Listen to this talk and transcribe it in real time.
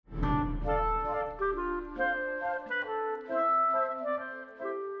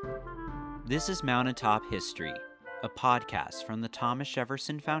This is Mountaintop History, a podcast from the Thomas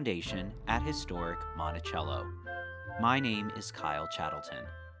Jefferson Foundation at historic Monticello. My name is Kyle Chattleton.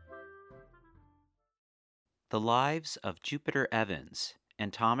 The lives of Jupiter Evans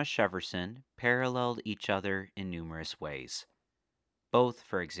and Thomas Jefferson paralleled each other in numerous ways. Both,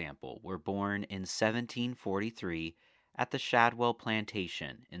 for example, were born in 1743 at the Shadwell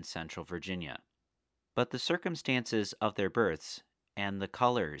Plantation in Central Virginia. But the circumstances of their births and the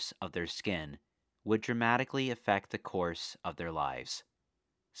colors of their skin would dramatically affect the course of their lives.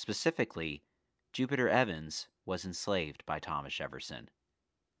 Specifically, Jupiter Evans was enslaved by Thomas Jefferson.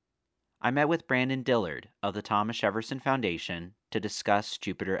 I met with Brandon Dillard of the Thomas Jefferson Foundation to discuss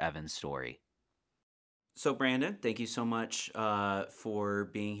Jupiter Evans' story. So, Brandon, thank you so much for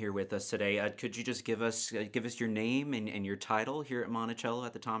being here with us today. Could you just give us your name and your title here at Monticello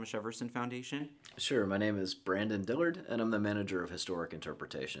at the Thomas Jefferson Foundation? Sure. My name is Brandon Dillard, and I'm the manager of historic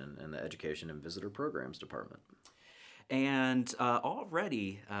interpretation in the Education and Visitor Programs Department. And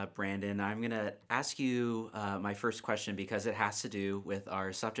already, Brandon, I'm going to ask you my first question because it has to do with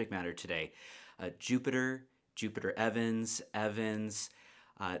our subject matter today. Jupiter Evans.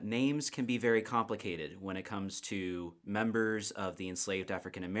 Names can be very complicated when it comes to members of the enslaved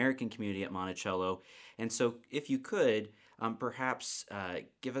African American community at Monticello. And so if you could, perhaps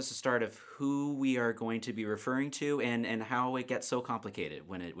give us a start of who we are going to be referring to and how it gets so complicated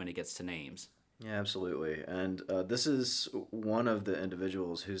when it gets to names. Yeah, absolutely. And this is one of the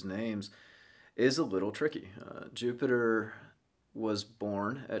individuals whose names is a little tricky. Jupiter was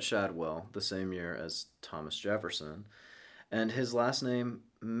born at Shadwell the same year as Thomas Jefferson, and his last name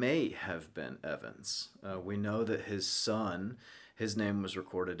may have been Evans. We know that his name was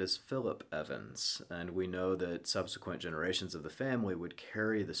recorded as Philip Evans, and we know that subsequent generations of the family would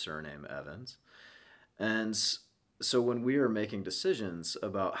carry the surname Evans. And so when we are making decisions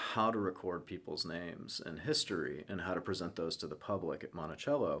about how to record people's names in history and how to present those to the public at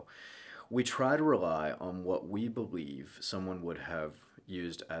Monticello, we try to rely on what we believe someone would have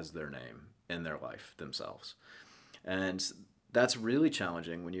used as their name in their life themselves. And that's really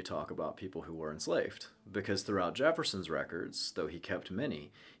challenging when you talk about people who were enslaved, because throughout Jefferson's records, though he kept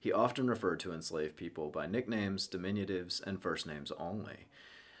many, he often referred to enslaved people by nicknames, diminutives, and first names only.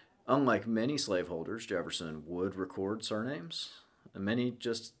 Unlike many slaveholders, Jefferson would record surnames, and many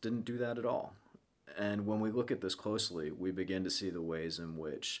just didn't do that at all. And when we look at this closely, we begin to see the ways in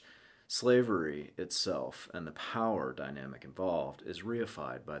which slavery itself and the power dynamic involved is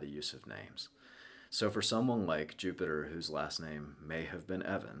reified by the use of names. So for someone like Jupiter, whose last name may have been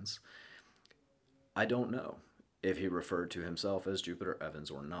Evans, I don't know if he referred to himself as Jupiter Evans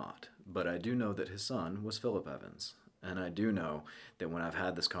or not, but I do know that his son was Philip Evans. And I do know that when I've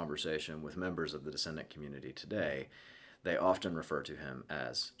had this conversation with members of the descendant community today, they often refer to him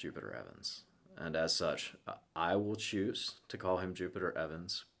as Jupiter Evans. And as such, I will choose to call him Jupiter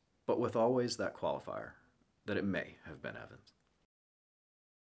Evans, but with always that qualifier that it may have been Evans.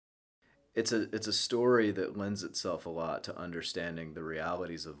 It's a story that lends itself a lot to understanding the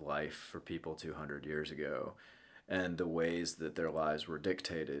realities of life for people 200 years ago, and the ways that their lives were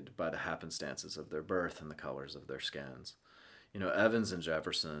dictated by the happenstances of their birth and the colors of their skins. You know, Evans and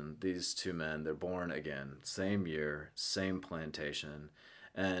Jefferson, these two men, they're born again, same year, same plantation,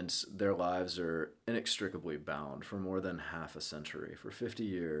 and their lives are inextricably bound for more than half a century, for 50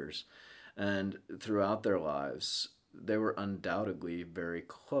 years. And throughout their lives, they were undoubtedly very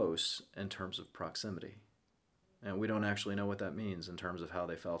close in terms of proximity. And we don't actually know what that means in terms of how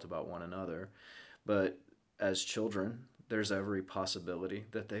they felt about one another, but as children, there's every possibility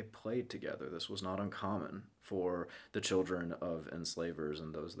that they played together. This was not uncommon for the children of enslavers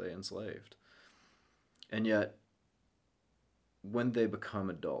and those they enslaved. And yet, when they become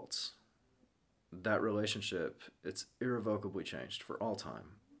adults, that relationship, it's irrevocably changed for all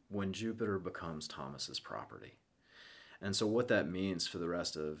time when Jupiter becomes Thomas's property. And so what that means for the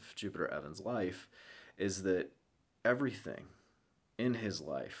rest of Jupiter Evans' life is that everything in his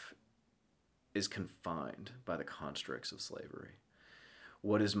life is confined by the constructs of slavery.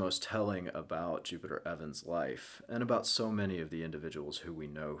 What is most telling about Jupiter Evans' life, and about so many of the individuals who we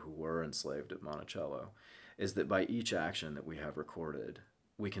know who were enslaved at Monticello, is that by each action that we have recorded,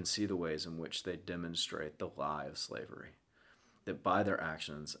 we can see the ways in which they demonstrate the lie of slavery. That by their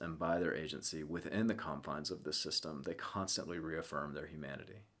actions and by their agency within the confines of this system, they constantly reaffirm their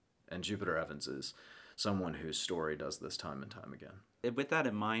humanity. And Jupiter Evans is someone whose story does this time and time again. With that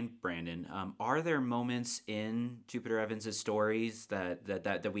in mind, Brandon, are there moments in Jupiter Evans' stories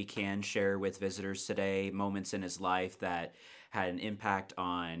that we can share with visitors today, moments in his life that had an impact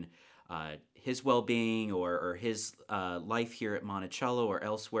on his well-being or his life here at Monticello or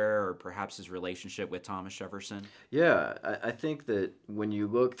elsewhere, or perhaps his relationship with Thomas Jefferson? Yeah, I think that when you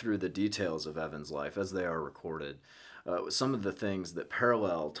look through the details of Evan's life as they are recorded, some of the things that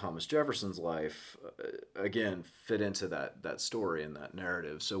parallel Thomas Jefferson's life, again, fit into that story and that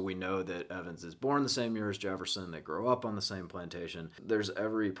narrative. So we know that Evans is born the same year as Jefferson. They grow up on the same plantation. There's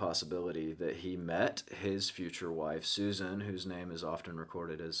every possibility that he met his future wife, Susan, whose name is often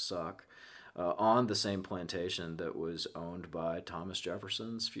recorded as Suck, on the same plantation that was owned by Thomas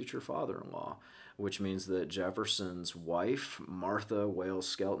Jefferson's future father-in-law, which means that Jefferson's wife, Martha Wales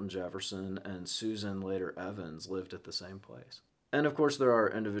Skelton Jefferson, and Susan later Evans lived at the same place. And of course, there are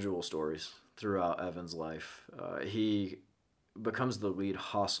individual stories throughout Evans' life. He becomes the lead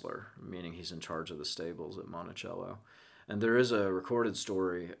hostler, meaning he's in charge of the stables at Monticello. And there is a recorded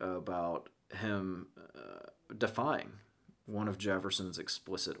story about him defying one of Jefferson's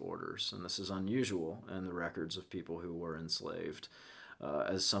explicit orders. And this is unusual in the records of people who were enslaved,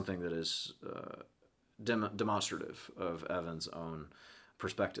 as something that is demonstrative of Evans' own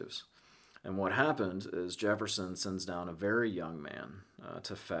perspectives. And what happened is Jefferson sends down a very young man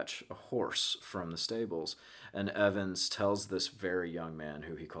to fetch a horse from the stables. And Evans tells this very young man,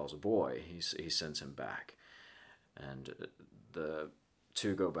 who he calls a boy, he sends him back. And the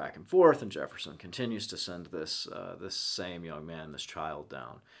two go back and forth, and Jefferson continues to send this same young man, this child,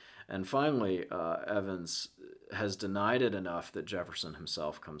 down. And finally, Evans has denied it enough that Jefferson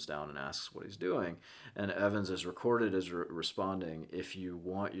himself comes down and asks what he's doing. And Evans is recorded as responding, "If you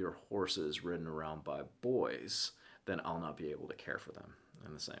want your horses ridden around by boys, then I'll not be able to care for them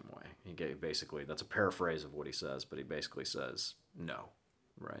in the same way." He gave basically, that's a paraphrase of what he says, but he basically says no,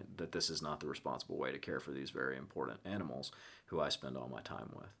 right? That this is not the responsible way to care for these very important animals who I spend all my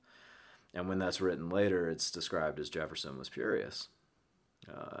time with. And when that's written later, it's described as Jefferson was furious.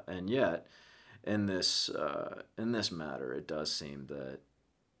 And yet, in this matter, it does seem that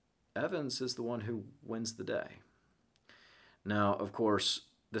Evans is the one who wins the day. Now, of course,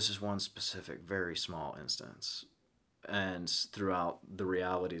 this is one specific, very small instance. And throughout the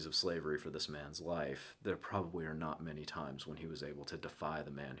realities of slavery for this man's life, there probably are not many times when he was able to defy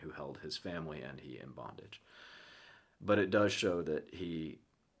the man who held his family and he in bondage. But it does show that he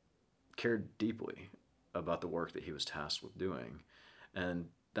cared deeply about the work that he was tasked with doing. And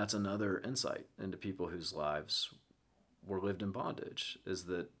that's another insight into people whose lives were lived in bondage, is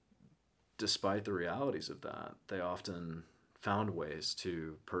that despite the realities of that, they often found ways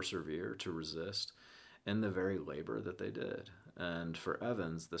to persevere, to resist in the very labor that they did. And for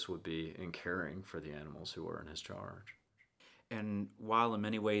Evans, this would be in caring for the animals who were in his charge. And while in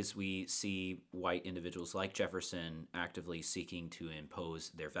many ways we see white individuals like Jefferson actively seeking to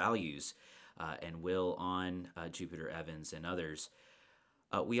impose their values and will on Jupiter Evans and others,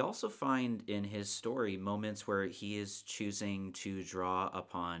 we also find in his story moments where he is choosing to draw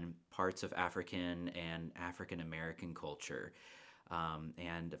upon parts of African and African American culture.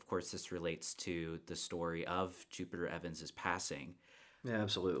 And of course, this relates to the story of Jupiter Evans's passing. Yeah,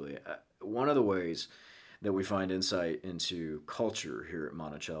 absolutely. One of the ways that we find insight into culture here at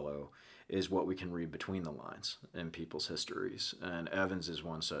Monticello is what we can read between the lines in people's histories. And Evans is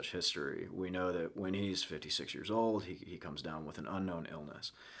one such history. We know that when he's 56 years old, he comes down with an unknown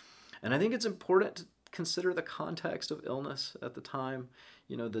illness. And I think it's important to consider the context of illness at the time.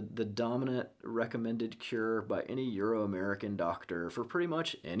 You know, the dominant recommended cure by any Euro-American doctor for pretty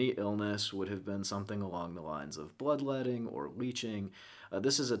much any illness would have been something along the lines of bloodletting or leeching.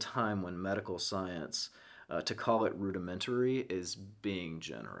 This is a time when medical science, to call it rudimentary, is being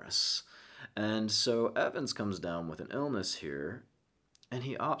generous. And so Evans comes down with an illness here, and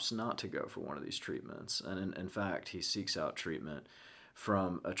he opts not to go for one of these treatments. And in fact, he seeks out treatment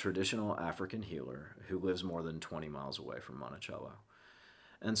from a traditional African healer who lives more than 20 miles away from Monticello.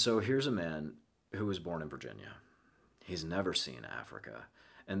 And so here's a man who was born in Virginia. He's never seen Africa.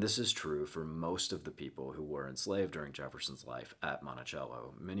 And this is true for most of the people who were enslaved during Jefferson's life at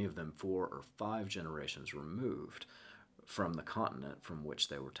Monticello, many of them 4 or 5 generations removed from the continent from which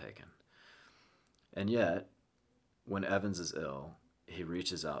they were taken. And yet, when Evans is ill, he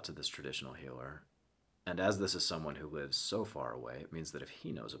reaches out to this traditional healer. And as this is someone who lives so far away, it means that if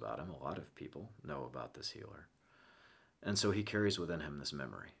he knows about him, a lot of people know about this healer. And so he carries within him this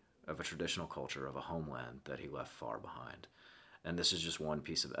memory of a traditional culture, of a homeland that he left far behind. And this is just one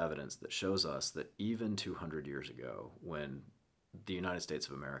piece of evidence that shows us that even 200 years ago, when the United States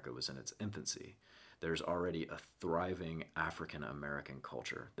of America was in its infancy, there's already a thriving African American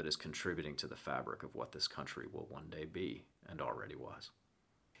culture that is contributing to the fabric of what this country will one day be, and already was.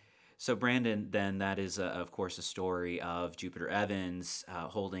 So, Brandon, then that is, of course, a story of Jupiter Evans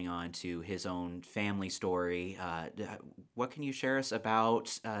holding on to his own family story. What can you share us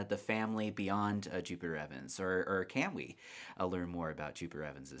about the family beyond Jupiter Evans, or can we learn more about Jupiter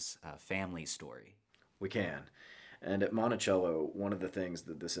Evans's family story? We can. And at Monticello, one of the things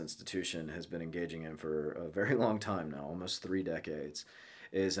that this institution has been engaging in for a very long time now, almost 3 decades,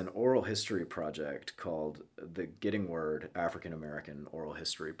 is an oral history project called the Getting Word African American Oral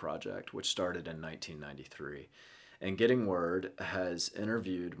History Project, which started in 1993. And Getting Word has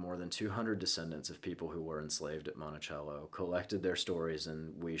interviewed more than 200 descendants of people who were enslaved at Monticello, collected their stories,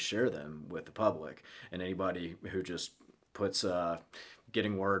 and we share them with the public. And anybody who just puts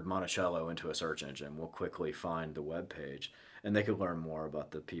Getting Word Monticello into a search engine will quickly find the web page, and they could learn more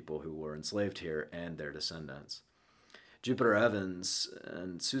about the people who were enslaved here and their descendants. Jupiter Evans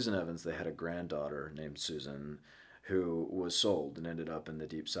and Susan Evans, they had a granddaughter named Susan who was sold and ended up in the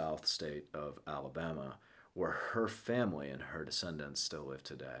deep south state of Alabama, where her family and her descendants still live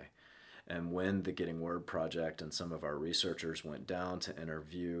today. And when the Getting Word Project and some of our researchers went down to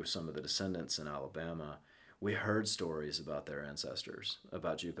interview some of the descendants in Alabama, we heard stories about their ancestors,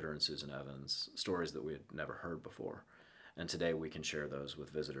 about Jupiter and Susan Evans, stories that we had never heard before. And today we can share those with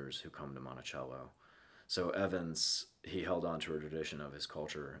visitors who come to Monticello. So Evans, he held on to a tradition of his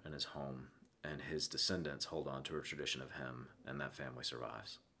culture and his home, and his descendants hold on to a tradition of him, and that family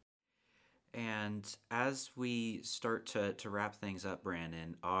survives. And as we start to wrap things up,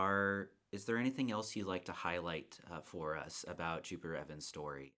 Brandon, is there anything else you'd like to highlight for us about Jupiter Evans'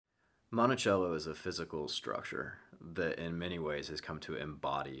 story? Monticello is a physical structure that in many ways has come to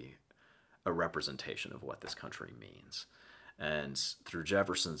embody a representation of what this country means. And through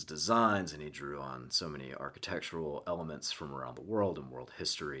Jefferson's designs, and he drew on so many architectural elements from around the world and world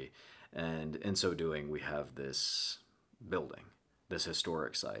history, and in so doing, we have this building, this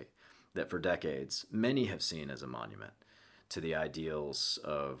historic site, that for decades many have seen as a monument to the ideals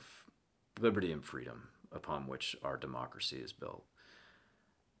of liberty and freedom upon which our democracy is built.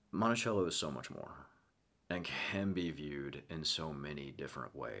 Monticello is so much more and can be viewed in so many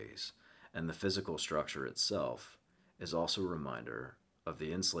different ways, and the physical structure itself is also a reminder of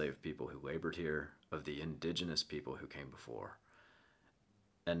the enslaved people who labored here, of the indigenous people who came before.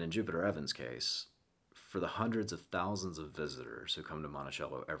 And in Jupiter Evans' case, for the hundreds of thousands of visitors who come to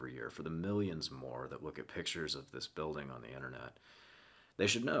Monticello every year, for the millions more that look at pictures of this building on the internet, they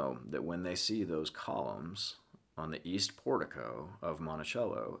should know that when they see those columns on the east portico of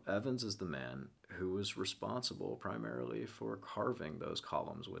Monticello, Evans is the man who was responsible primarily for carving those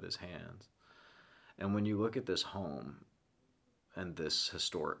columns with his hands. And when you look at this home and this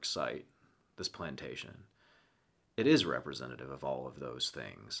historic site, this plantation, it is representative of all of those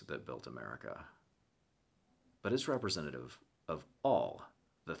things that built America. But it's representative of all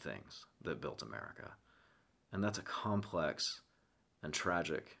the things that built America. And that's a complex and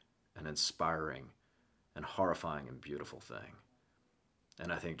tragic and inspiring and horrifying and beautiful thing.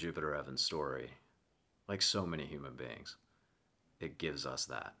 And I think Jupiter Evans' story, like so many human beings, it gives us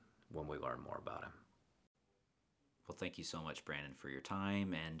that when we learn more about him. Well, thank you so much, Brandon, for your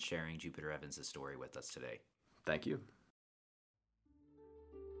time and sharing Jupiter Evans' story with us today. Thank you.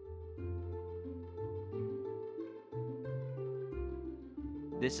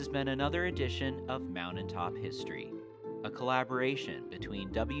 This has been another edition of Mountaintop History, a collaboration between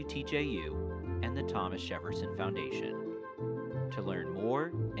WTJU and the Thomas Jefferson Foundation. To learn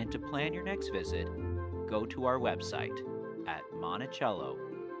more and to plan your next visit, go to our website at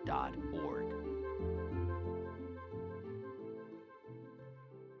monticello.org.